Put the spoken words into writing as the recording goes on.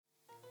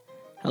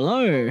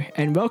Hello,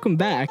 and welcome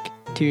back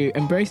to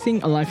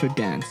Embracing a Life of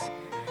Dance,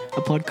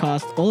 a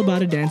podcast all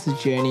about a dancer's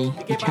journey,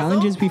 the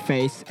challenges we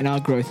face, and our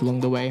growth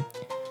along the way.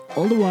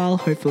 All the while,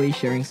 hopefully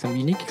sharing some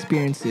unique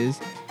experiences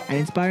and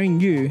inspiring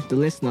you, the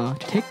listener,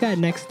 to take that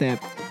next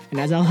step, and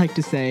as I like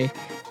to say,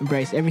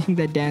 embrace everything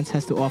that dance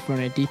has to offer on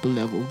a deeper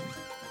level.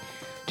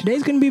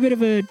 Today's going to be a bit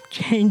of a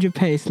change of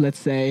pace, let's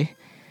say.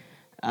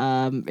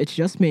 It's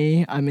just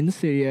me, I'm in the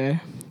studio,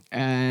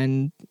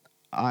 and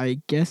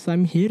I guess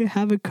I'm here to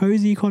have a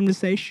cozy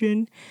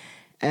conversation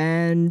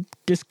and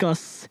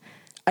discuss,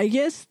 I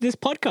guess, this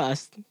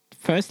podcast.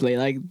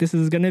 Firstly, this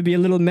is going to be a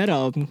little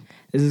meta.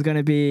 This is going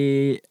to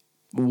be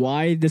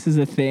why this is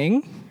a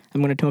thing.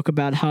 I'm going to talk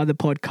about how the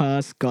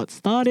podcast got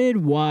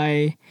started,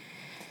 why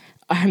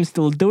I'm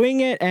still doing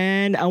it,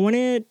 and I want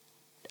to,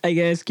 I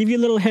guess, give you a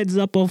little heads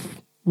up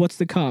of what's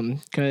to come,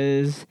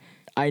 because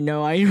I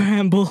know I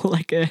ramble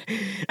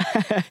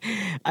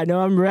I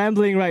know I'm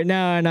rambling right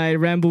now, and I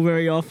ramble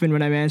very often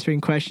when I'm answering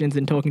questions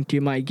and talking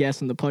to my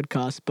guests on the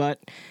podcast, but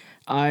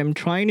I'm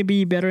trying to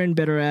be better and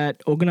better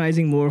at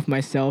organizing more of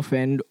myself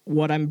and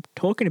what I'm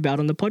talking about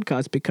on the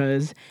podcast,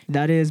 because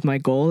that is my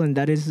goal and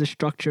that is the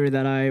structure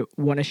that I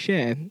want to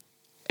share.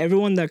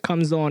 Everyone that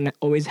comes on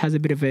always has a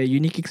bit of a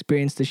unique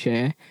experience to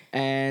share,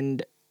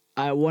 and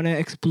I want to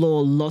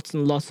explore lots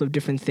and lots of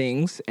different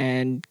things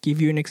and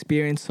give you an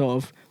experience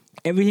of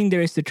everything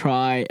there is to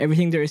try,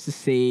 everything there is to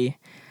see,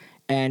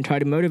 and try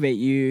to motivate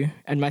you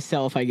and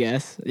myself, I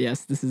guess.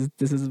 Yes, this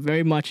is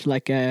very much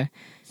like a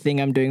thing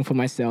I'm doing for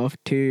myself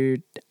to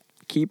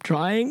keep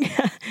trying.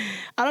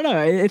 I don't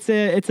know.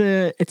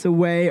 It's a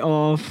way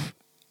of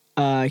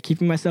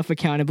keeping myself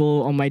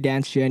accountable on my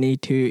dance journey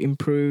to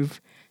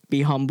improve,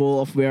 be humble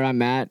of where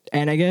I'm at,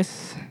 and I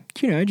guess,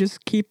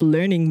 just keep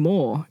learning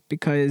more,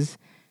 because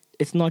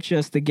it's not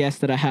just the guests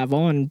that I have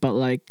on,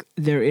 but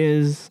there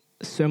is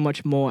so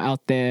much more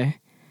out there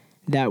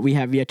that we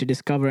have yet to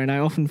discover, and I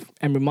often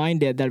am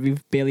reminded that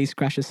we've barely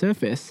scratched the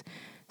surface.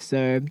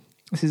 So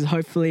this is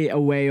hopefully a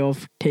way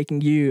of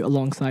taking you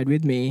alongside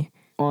with me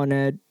on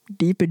a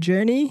deeper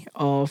journey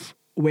of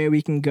where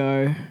we can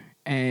go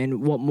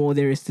and what more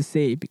there is to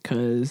see,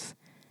 because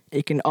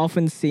it can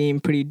often seem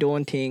pretty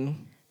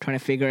daunting trying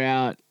to figure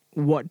out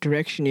what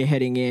direction you're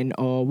heading in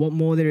or what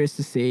more there is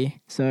to see.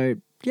 So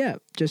yeah,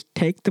 just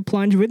take the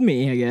plunge with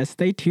me, I guess.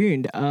 Stay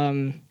tuned.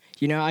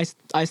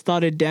 I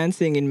started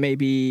dancing in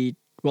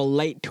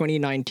late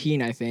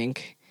 2019, I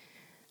think.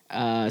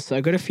 So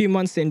I got a few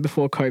months in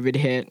before COVID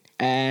hit.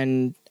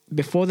 And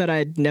before that,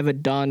 I'd never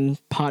done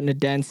partner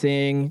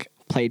dancing,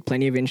 played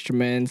plenty of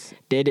instruments,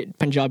 did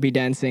Punjabi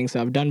dancing.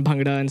 So I've done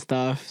Bhangra and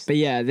stuff. But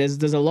yeah,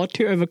 there's a lot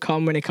to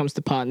overcome when it comes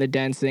to partner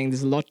dancing.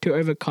 There's a lot to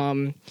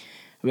overcome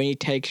when you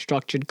take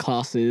structured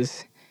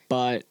classes.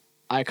 But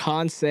I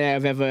can't say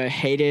I've ever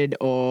hated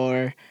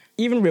or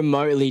even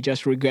remotely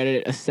just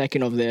regretted a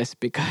second of this,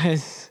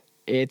 because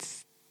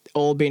it's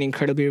all been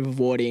incredibly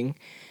rewarding.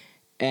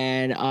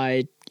 And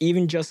I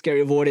even just get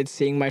rewarded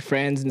seeing my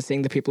friends and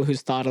seeing the people who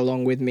start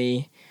along with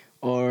me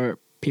or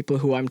people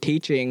who I'm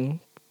teaching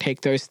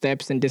take those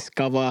steps and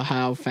discover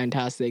how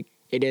fantastic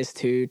it is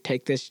to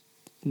take this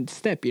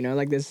step,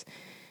 this.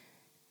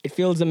 It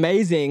feels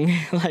amazing,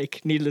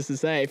 needless to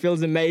say, it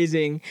feels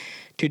amazing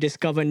to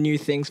discover new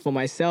things for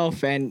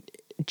myself, and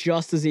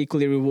just as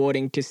equally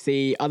rewarding to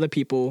see other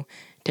people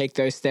take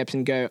those steps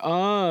and go,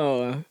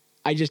 oh,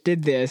 I just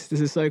did this.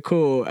 This is so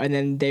cool. And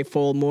then they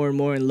fall more and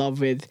more in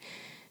love with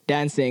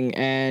dancing,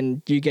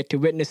 and you get to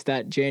witness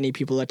that journey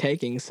people are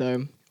taking.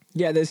 So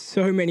yeah, there's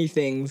so many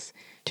things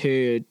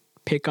to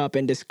pick up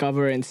and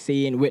discover and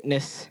see and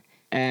witness.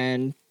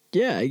 And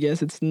yeah, I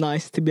guess it's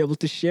nice to be able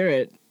to share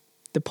it.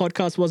 The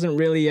podcast wasn't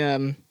really,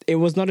 it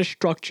was not a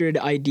structured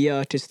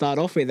idea to start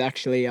off with,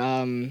 actually.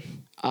 I'm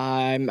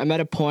at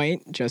a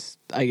point, just,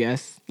 I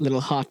guess,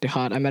 little heart to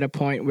heart, I'm at a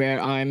point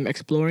where I'm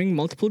exploring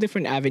multiple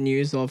different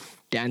avenues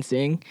of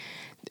dancing.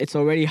 It's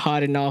already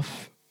hard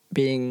enough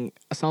being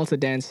a salsa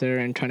dancer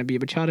and trying to be a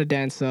bachata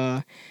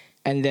dancer.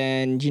 And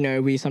then,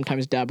 we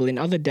sometimes dabble in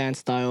other dance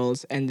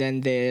styles. And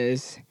then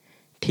there's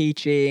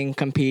teaching,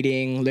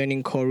 competing,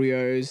 learning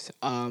choreos,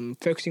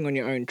 focusing on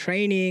your own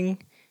training,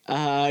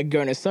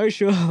 going to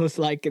socials.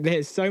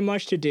 There's so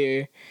much to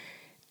do.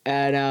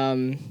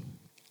 And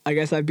I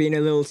guess I've been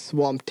a little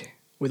swamped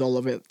with all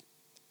of it.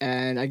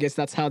 And I guess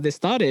that's how this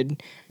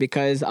started,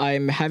 because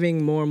I'm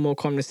having more and more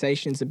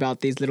conversations about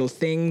these little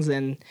things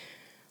and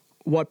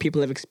what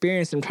people have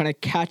experienced. I'm trying to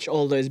catch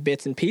all those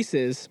bits and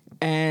pieces,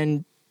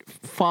 and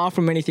far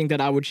from anything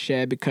that I would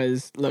share,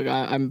 because look,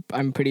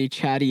 I'm pretty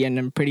chatty and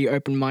I'm pretty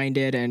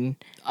open-minded, and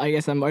I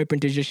guess I'm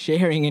open to just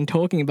sharing and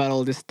talking about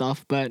all this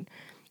stuff, but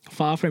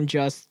far from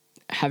just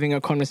having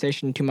a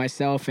conversation to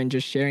myself and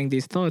just sharing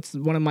these thoughts.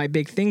 One of my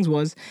big things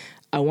was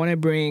I want to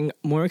bring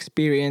more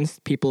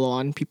experienced people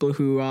on, people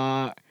who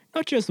are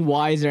not just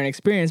wiser and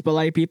experienced,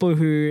 but people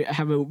who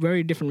have a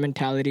very different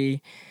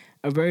mentality,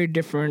 a very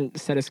different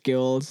set of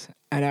skills.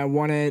 And I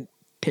want to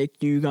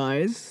take you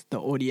guys, the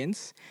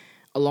audience,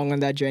 along on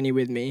that journey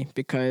with me,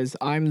 because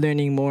I'm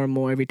learning more and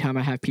more every time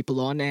I have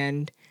people on,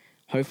 and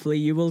hopefully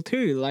you will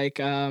too.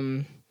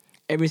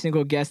 every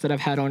single guest that I've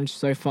had on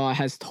so far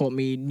has taught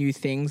me new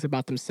things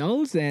about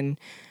themselves and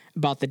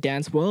about the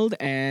dance world.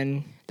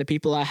 And the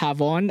people I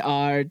have on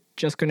are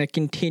just going to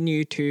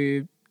continue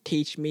to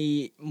teach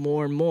me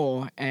more and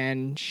more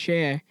and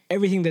share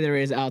everything that there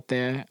is out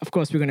there. Of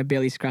course, we're going to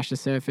barely scratch the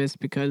surface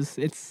because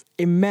it's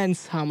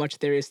immense how much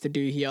there is to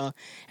do here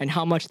and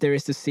how much there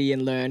is to see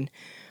and learn.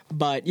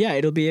 But yeah,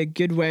 it'll be a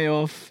good way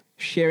of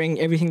sharing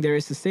everything there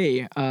is to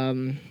see.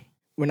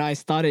 When I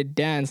started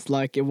dance,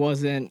 like it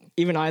wasn't,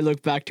 even I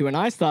look back to when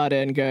I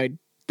started and go,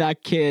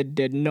 that kid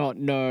did not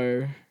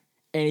know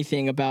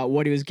anything about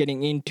what he was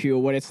getting into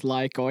or what it's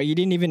like, or you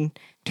didn't even,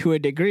 to a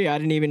degree, I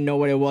didn't even know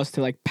what it was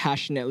to like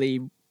passionately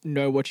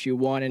know what you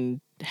want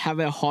and have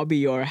a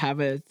hobby or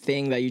have a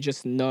thing that you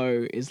just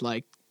know is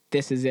like,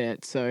 this is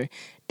it. So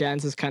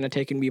dance has kind of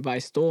taken me by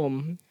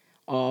storm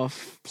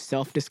of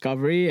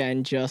self-discovery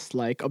and just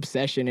like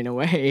obsession in a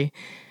way.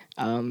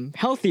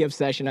 Healthy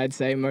obsession, I'd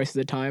say, most of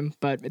the time,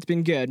 but it's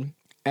been good.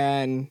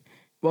 And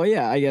well,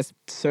 yeah, I guess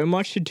so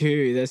much to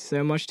do. There's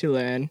so much to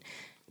learn.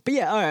 But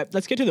yeah, all right,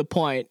 let's get to the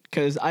point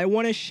because I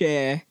want to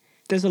share.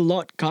 There's a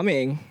lot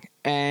coming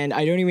and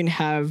I don't even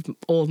have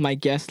all of my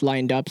guests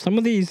lined up. Some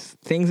of these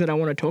things that I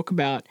want to talk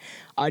about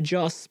are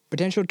just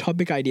potential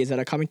topic ideas that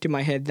are coming to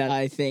my head that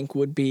I think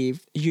would be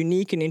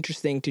unique and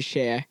interesting to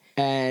share.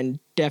 And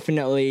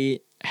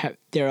definitely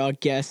there are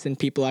guests and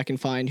people I can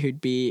find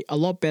who'd be a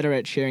lot better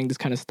at sharing this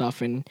kind of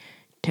stuff and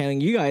telling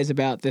you guys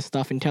about this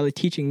stuff and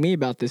teaching me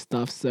about this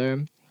stuff.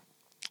 So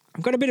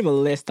I've got a bit of a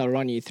list I'll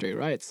run you through,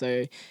 right?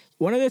 So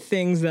one of the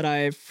things that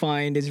I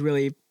find is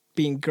really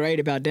being great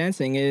about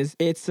dancing is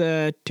it's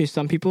to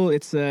some people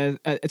it's a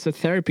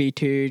therapy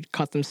to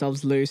cut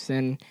themselves loose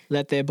and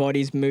let their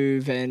bodies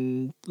move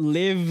and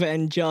live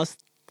and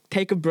just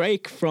take a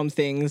break from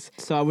things.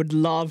 So I would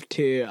love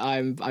to,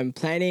 I'm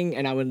planning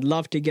and I would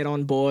love to get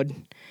on board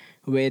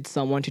with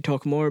someone to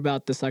talk more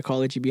about the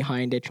psychology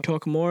behind it, to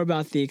talk more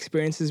about the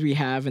experiences we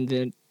have and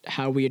then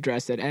how we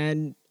address it.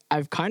 And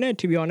I've kind of,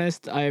 to be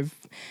honest, I've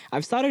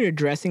started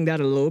addressing that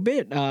a little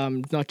bit,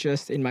 not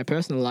just in my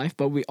personal life,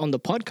 but on the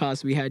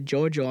podcast, we had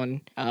George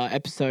on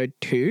episode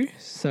 2.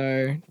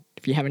 So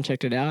if you haven't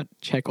checked it out,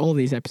 check all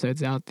these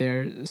episodes out.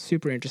 They're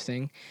super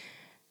interesting.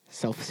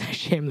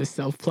 Shameless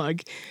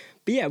self-plug.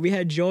 But yeah, we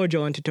had George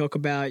on to talk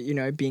about,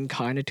 being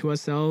kinder to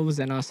ourselves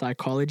and our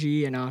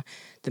psychology and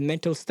the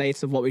mental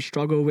states of what we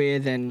struggle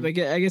with. And I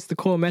guess the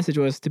core message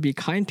was to be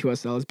kind to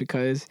ourselves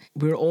because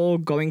we're all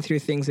going through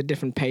things at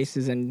different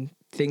paces and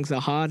things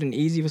are hard and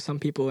easy for some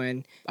people.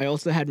 And I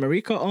also had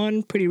Marika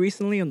on pretty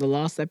recently on the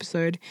last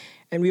episode.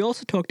 And we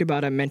also talked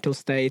about our mental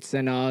states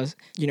and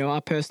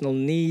our personal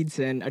needs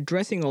and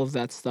addressing all of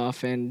that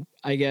stuff. And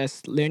I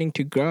guess learning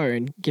to grow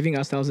and giving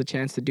ourselves a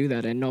chance to do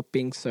that and not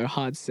being so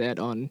hard set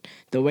on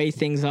the way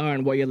things are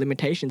and what your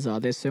limitations are.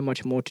 There's so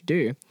much more to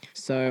do.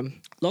 So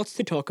lots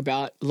to talk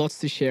about, lots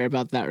to share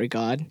about that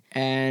regard.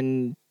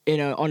 And,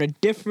 on a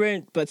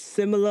different but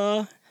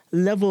similar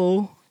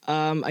level,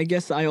 I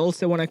guess I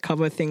also want to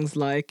cover things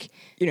like,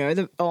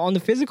 on the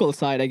physical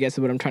side, I guess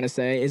what I'm trying to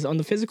say is on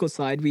the physical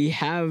side, we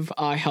have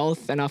our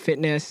health and our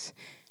fitness.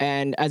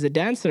 And as a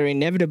dancer,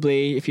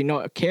 inevitably, if you're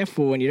not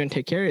careful and you don't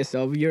take care of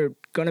yourself, you're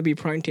going to be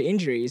prone to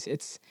injuries.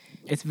 It's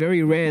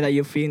very rare that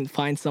you'll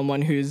find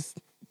someone who's,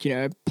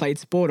 played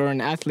sport or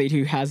an athlete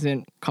who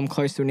hasn't come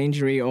close to an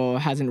injury or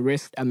hasn't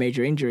risked a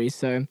major injury.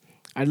 So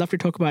I'd love to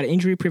talk about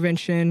injury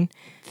prevention,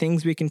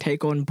 things we can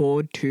take on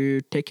board to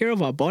take care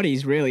of our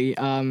bodies, really.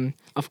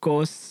 Of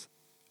course,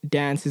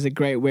 dance is a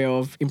great way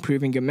of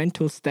improving your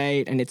mental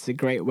state, and it's a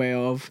great way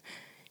of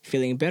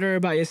feeling better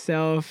about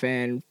yourself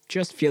and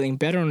just feeling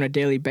better on a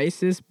daily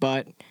basis.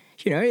 But,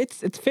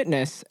 it's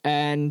fitness,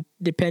 and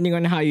depending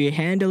on how you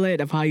handle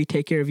it, of how you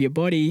take care of your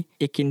body,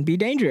 it can be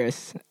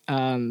dangerous.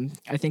 I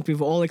think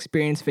we've all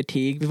experienced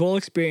fatigue. We've all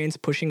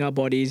experienced pushing our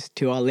bodies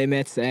to our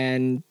limits,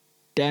 and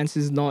dance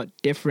is not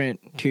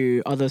different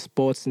to other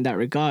sports in that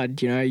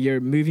regard. You're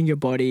moving your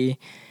body,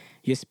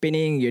 you're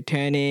spinning, you're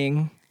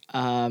turning.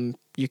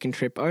 You can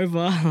trip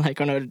over,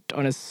 like on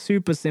a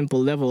super simple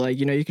level. Like,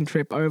 you can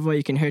trip over,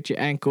 you can hurt your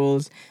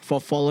ankles.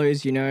 For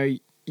follows, you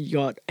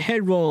got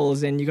head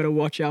rolls and you got to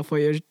watch out for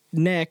your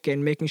neck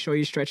and making sure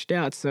you're stretched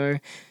out. So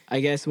I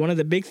guess one of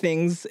the big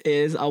things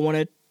is I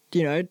want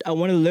to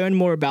learn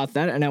more about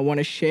that, and I want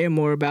to share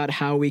more about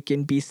how we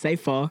can be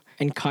safer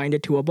and kinder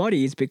to our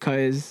bodies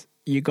because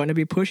you're going to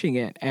be pushing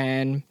it.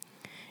 And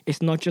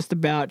it's not just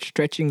about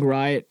stretching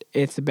right.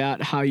 It's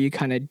about how you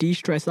kind of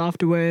de-stress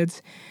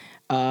afterwards.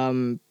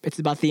 It's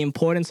about the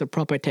importance of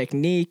proper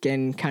technique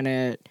and kind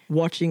of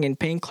watching and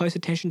paying close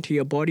attention to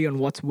your body on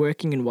what's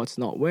working and what's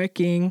not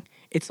working.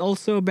 It's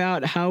also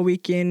about how we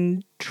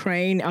can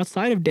train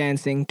outside of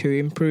dancing to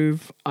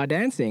improve our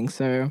dancing.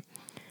 So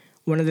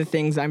one of the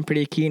things I'm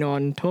pretty keen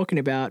on talking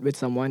about with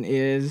someone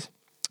is,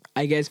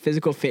 I guess,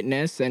 physical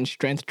fitness and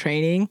strength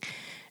training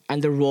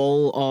and the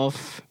role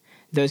of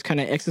those kind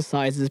of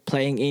exercises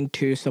playing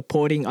into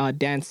supporting our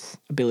dance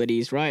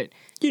abilities, right?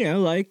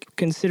 like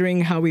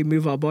considering how we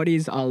move our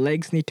bodies, our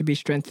legs need to be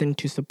strengthened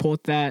to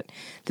support that.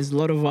 There's a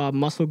lot of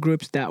muscle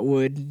groups that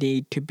would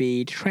need to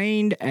be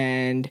trained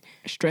and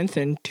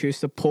strengthened to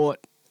support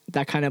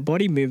that kind of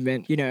body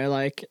movement.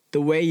 Like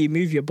the way you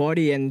move your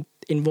body and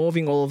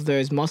involving all of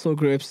those muscle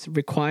groups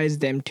requires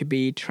them to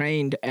be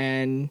trained.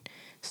 And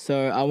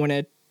so I want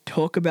to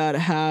talk about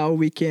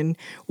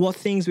what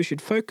things we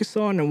should focus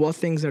on and what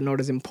things are not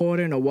as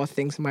important, or what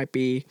things might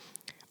be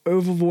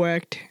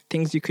overworked,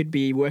 things you could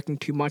be working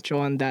too much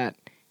on that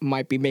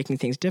might be making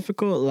things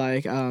difficult.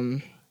 Like, I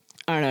don't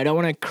know, I don't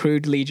want to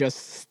crudely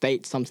just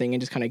state something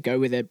and just kind of go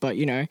with it, but,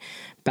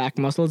 back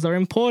muscles are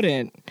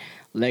important.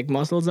 Leg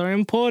muscles are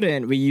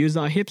important. We use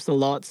our hips a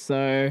lot,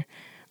 so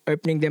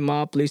opening them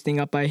up, loosening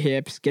up our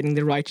hips, getting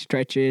the right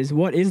stretches.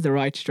 What is the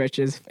right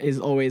stretches is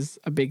always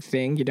a big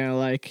thing,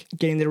 like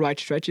getting the right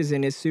stretches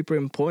in is super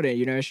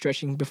important,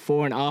 stretching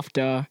before and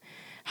after.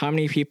 How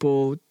many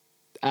people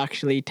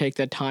actually take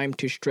the time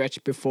to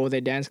stretch before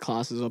their dance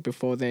classes or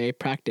before they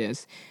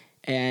practice?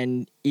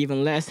 And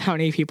even less, how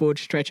many people would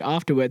stretch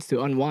afterwards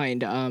to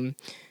unwind?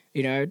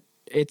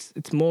 It's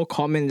more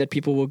common that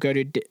people will go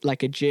to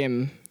like a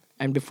gym,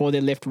 and before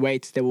they lift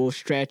weights, they will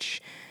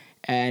stretch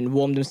and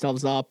warm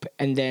themselves up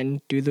and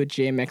then do the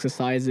gym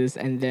exercises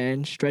and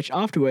then stretch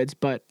afterwards.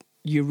 But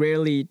you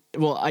rarely,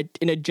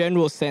 in a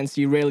general sense,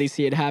 you rarely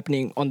see it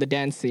happening on the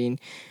dance scene.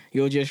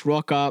 You'll just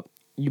rock up,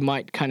 you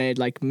might kind of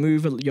like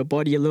move your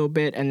body a little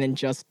bit and then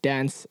just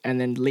dance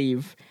and then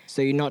leave.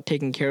 So you're not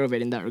taking care of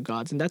it in that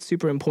regards. And that's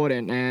super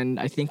important.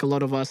 And I think a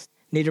lot of us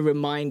need a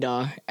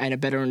reminder and a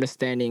better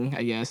understanding,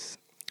 I guess,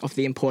 of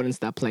the importance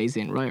that plays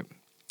in, right?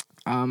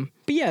 But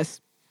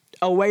yes,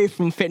 away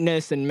from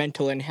fitness and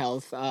mental and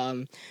health,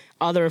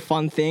 other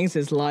fun things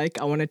is like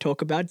I want to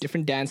talk about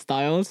different dance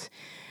styles.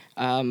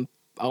 I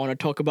want to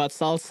talk about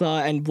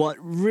salsa and what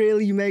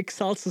really makes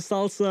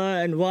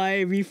salsa and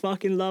why we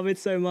fucking love it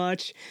so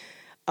much.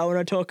 I want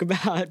to talk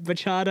about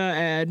bachata,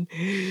 and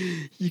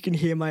you can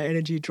hear my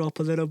energy drop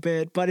a little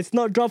bit, but it's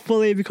not drop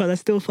fully because I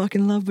still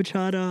fucking love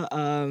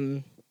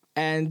bachata.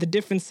 And the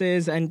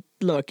differences, and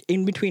look,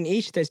 in between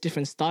each, there's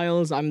different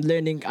styles.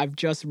 I've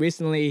just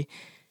recently,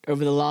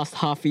 over the last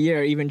half a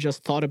year, even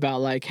just thought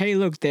about like, hey,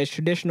 look, there's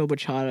traditional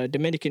bachata,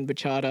 Dominican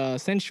bachata,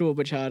 sensual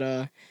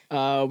bachata.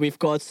 We've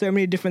got so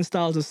many different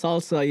styles of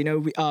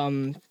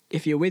salsa.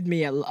 If you're with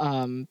me at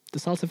the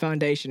Salsa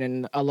Foundation,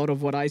 and a lot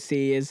of what I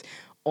see is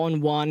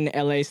on one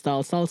LA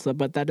style salsa,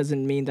 but that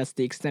doesn't mean that's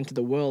the extent of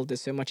the world.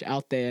 There's so much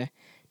out there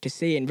to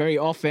see, and very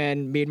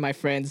often me and my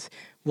friends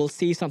will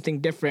see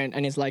something different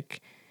and it's like,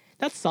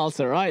 that's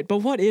salsa, right? But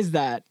what is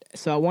that?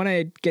 So I want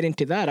to get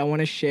into that. I want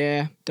to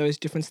share those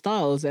different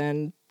styles,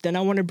 and then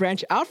I want to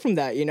branch out from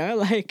that,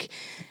 like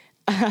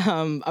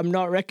I'm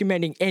not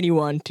recommending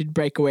anyone to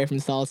break away from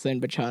salsa and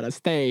bachata,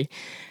 stay.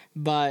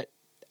 But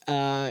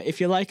if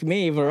you're like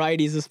me,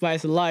 variety is the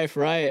spice of life,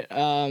 right?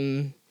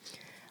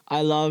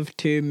 I love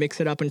to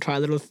mix it up and try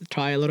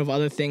a lot of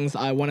other things.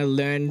 I want to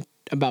learn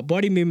about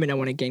body movement. I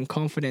want to gain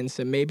confidence,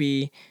 and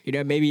maybe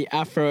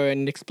Afro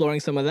and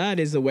exploring some of that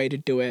is a way to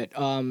do it.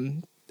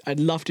 I'd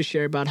love to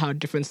share about how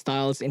different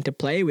styles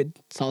interplay with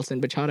salsa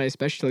and bachata,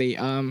 especially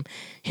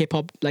hip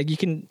hop. Like you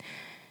can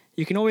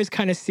always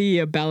kind of see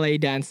a ballet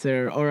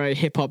dancer or a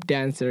hip hop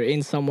dancer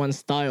in someone's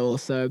style.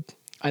 So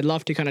I'd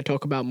love to kind of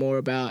talk more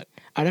about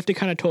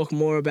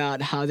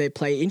how they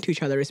play into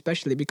each other,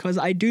 especially because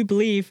I do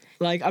believe,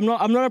 like, I'm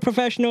not a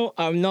professional.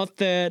 I'm not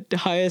the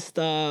highest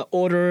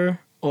order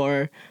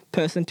or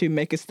person to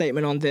make a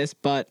statement on this,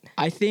 but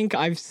I think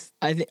I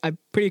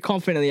pretty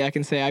confidently I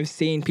can say I've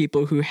seen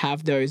people who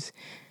have those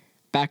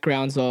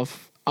backgrounds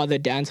of other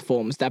dance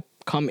forms that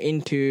come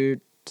into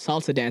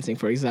salsa dancing,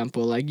 for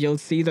example. Like you'll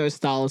see those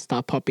styles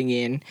start popping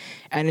in,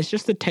 and it's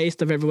just a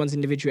taste of everyone's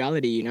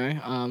individuality,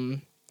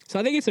 So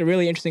I think it's a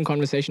really interesting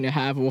conversation to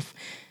have of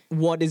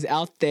what is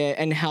out there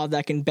and how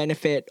that can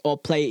benefit or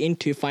play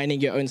into finding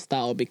your own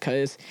style,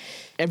 because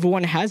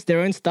everyone has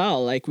their own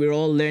style. Like we're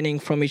all learning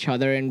from each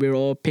other and we're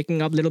all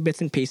picking up little bits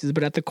and pieces,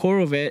 but at the core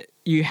of it,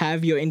 you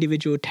have your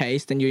individual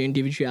taste and your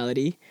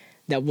individuality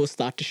that will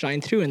start to shine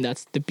through, and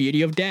that's the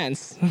beauty of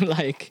dance.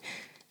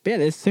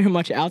 There's so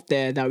much out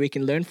there that we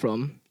can learn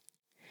from.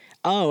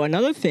 Oh,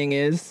 another thing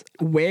is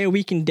where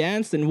we can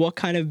dance and what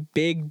kind of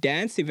big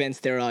dance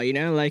events there are,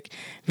 like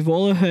we've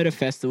all heard of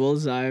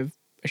festivals,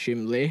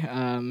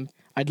 assumedly.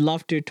 I'd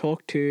love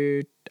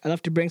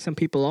to bring some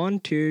people on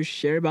to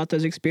share about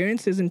those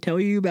experiences and tell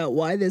you about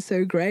why they're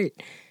so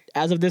great.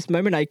 As of this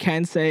moment, I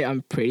can say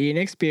I'm pretty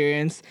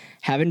inexperienced,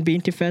 haven't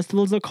been to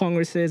festivals or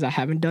congresses, I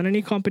haven't done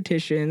any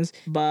competitions,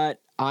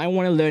 but I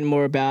want to learn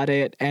more about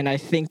it, and I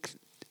think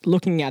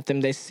looking at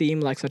them, they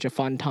seem like such a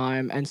fun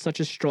time and such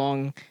a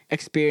strong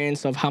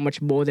experience of how much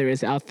more there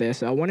is out there.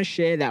 So I want to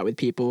share that with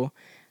people.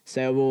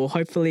 So we'll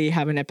hopefully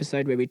have an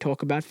episode where we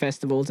talk about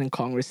festivals and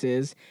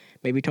congresses,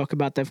 maybe talk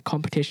about the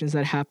competitions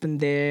that happen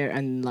there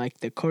and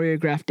like the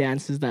choreographed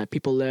dances that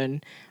people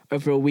learn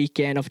over a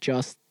weekend of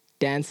just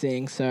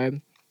dancing. So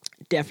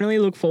definitely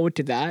look forward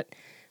to that.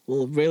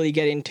 We'll really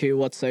get into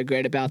what's so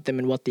great about them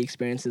and what the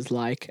experience is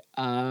like.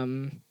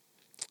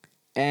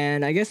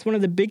 And I guess one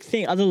of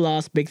the other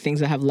last big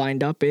things I have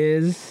lined up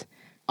is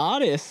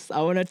artists.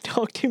 I want to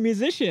talk to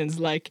musicians.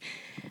 Like,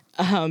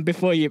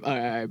 before you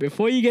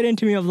get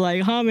into me of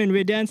like, Harmon,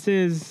 we're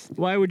dancers.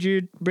 Why would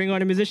you bring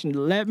on a musician?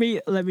 Let me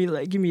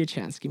give me a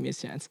chance.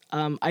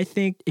 I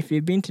think if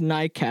you've been to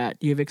Nightcat,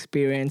 you've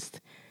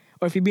experienced,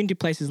 or if you've been to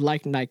places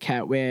like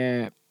Nightcat,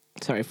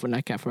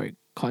 for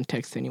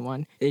context,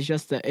 anyone, it's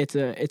just it's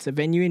a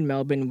venue in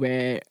Melbourne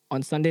where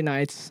on Sunday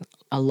nights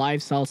a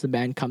live salsa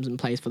band comes and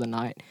plays for the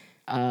night.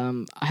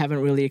 I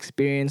haven't really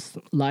experienced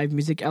live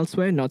music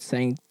elsewhere. Not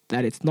saying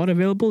that it's not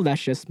available.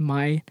 That's just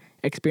my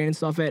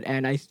experience of it,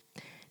 and I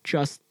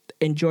just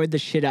enjoyed the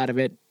shit out of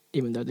it,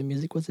 even though the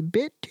music was a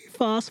bit too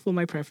fast for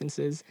my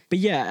preferences. But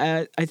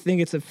yeah, I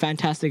think it's a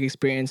fantastic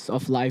experience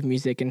of live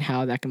music and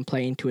how that can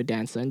play into a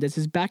dancer. And there's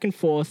this back and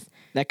forth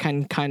that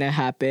can kind of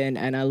happen,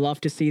 and I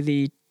love to see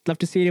it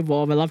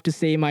evolve. I love to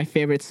see my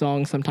favorite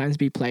songs sometimes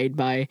be played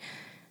by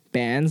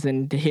bands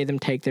and to hear them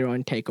take their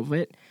own take of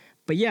it.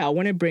 But yeah, I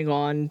want to bring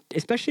on,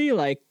 especially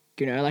like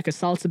a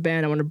salsa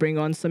band, I want to bring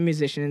on some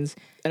musicians.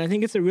 And I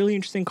think it's a really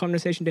interesting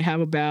conversation to have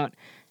about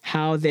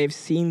how they've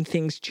seen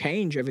things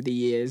change over the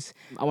years.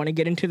 I want to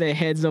get into their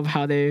heads of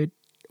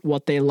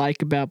what they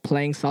like about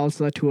playing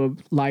salsa to a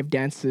live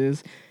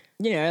dancers.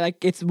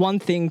 It's one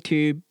thing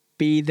to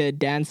be the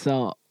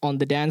dancer on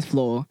the dance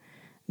floor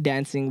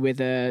dancing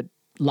with a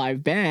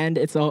live band.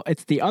 It's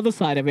the other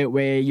side of it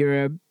where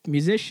you're a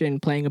musician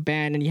playing a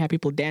band and you have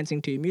people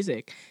dancing to your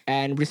music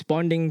and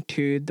responding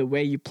to the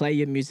way you play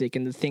your music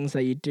and the things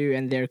that you do,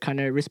 and they're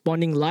kind of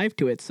responding live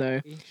to it.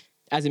 So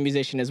as a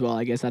musician as well,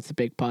 I guess that's a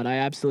big part. I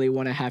absolutely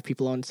want to have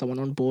someone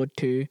on board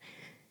to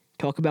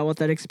talk about what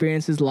that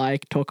experience is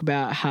like, talk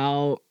about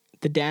how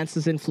the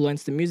dances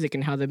influence the music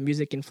and how the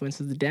music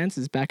influences the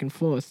dances back and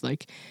forth.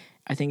 Like,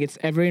 I think it's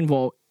ever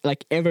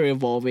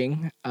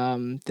evolving.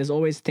 There's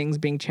always things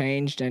being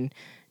changed and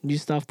new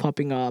stuff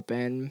popping up,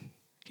 and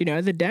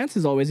the dance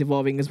is always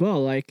evolving as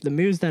well. Like, the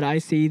moves that I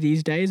see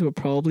these days were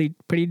probably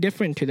pretty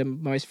different to the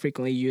most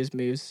frequently used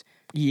moves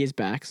years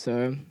back.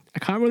 So I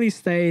can't really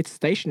say it's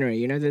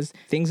stationary. There's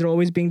things that are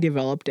always being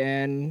developed,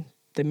 and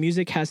the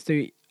music has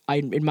to,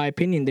 in my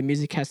opinion, the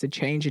music has to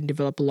change and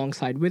develop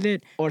alongside with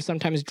it, or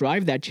sometimes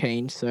drive that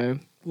change. So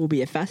it will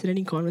be a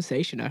fascinating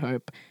conversation, I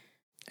hope.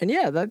 And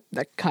yeah, that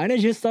kind of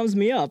just sums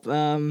me up.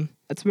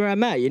 That's where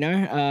I'm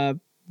at,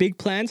 big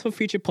plans for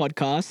future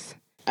podcasts.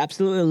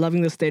 Absolutely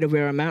loving the state of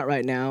where I'm at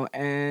right now.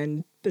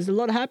 And there's a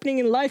lot happening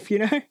in life,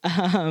 There's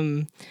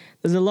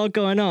a lot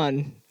going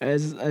on.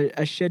 There's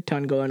a shit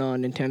ton going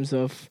on in terms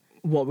of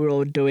what we're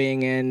all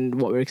doing and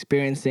what we're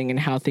experiencing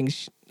and how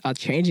things are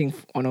changing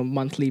on a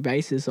monthly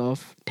basis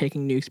of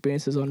taking new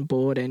experiences on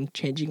board and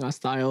changing our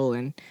style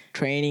and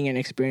training and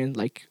experience,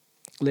 like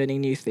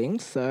learning new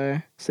things.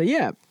 So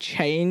yeah,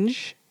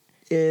 change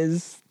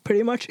is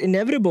pretty much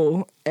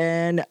inevitable,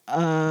 and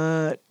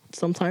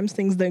sometimes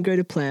things don't go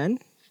to plan.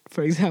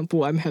 For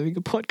example, I'm having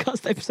a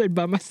podcast episode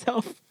by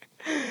myself.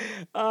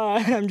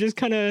 I'm just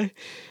kind of,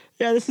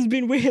 this has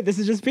been weird. This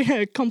has just been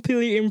a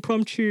completely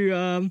impromptu,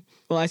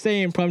 I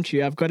say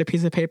impromptu. I've got a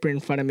piece of paper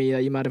in front of me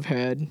that you might have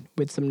heard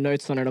with some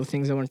notes on it of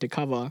things I wanted to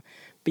cover.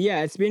 But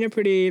yeah, it's been a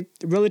pretty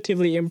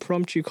relatively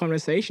impromptu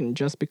conversation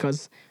just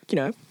because,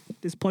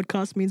 this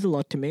podcast means a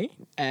lot to me.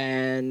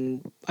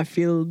 And I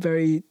feel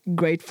very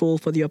grateful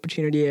for the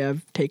opportunity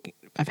I've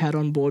had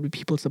on board with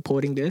people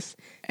supporting this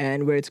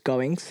and where it's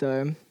going.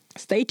 So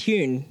stay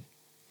tuned.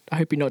 I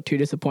hope you're not too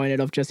disappointed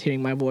of just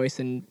hearing my voice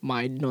and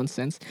my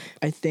nonsense.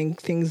 I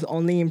think things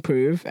only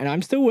improve, and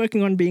I'm still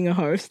working on being a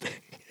host.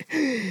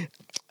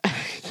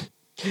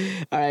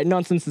 All right,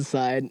 nonsense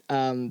aside.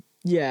 I'm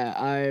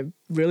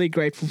really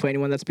grateful for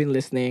anyone that's been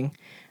listening.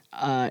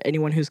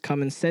 Anyone who's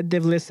come and said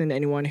they've listened,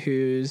 anyone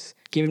who's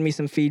given me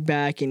some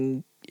feedback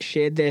and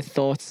shared their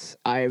thoughts.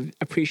 I've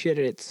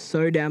appreciated it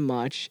so damn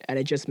much, and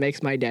it just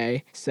makes my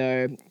day.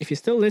 So if you're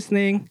still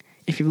listening,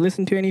 if you've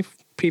listened to any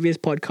previous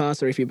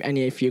podcasts, or if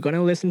you're going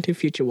to listen to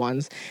future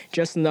ones,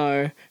 just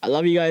know I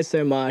love you guys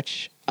so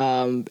much,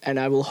 and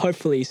I will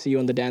hopefully see you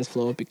on the dance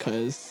floor,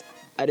 because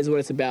that is what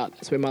it's about.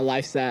 That's where my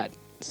life's at.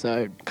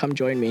 So come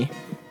join me.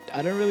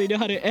 I don't really know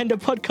how to end a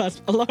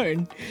podcast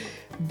alone,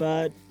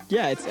 but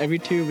yeah, it's every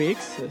 2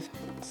 weeks.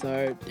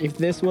 So if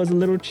this was a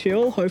little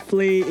chill,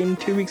 hopefully in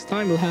 2 weeks'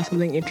 time we'll have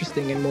something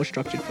interesting and more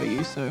structured for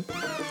you. So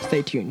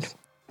stay tuned.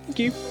 Thank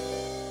you.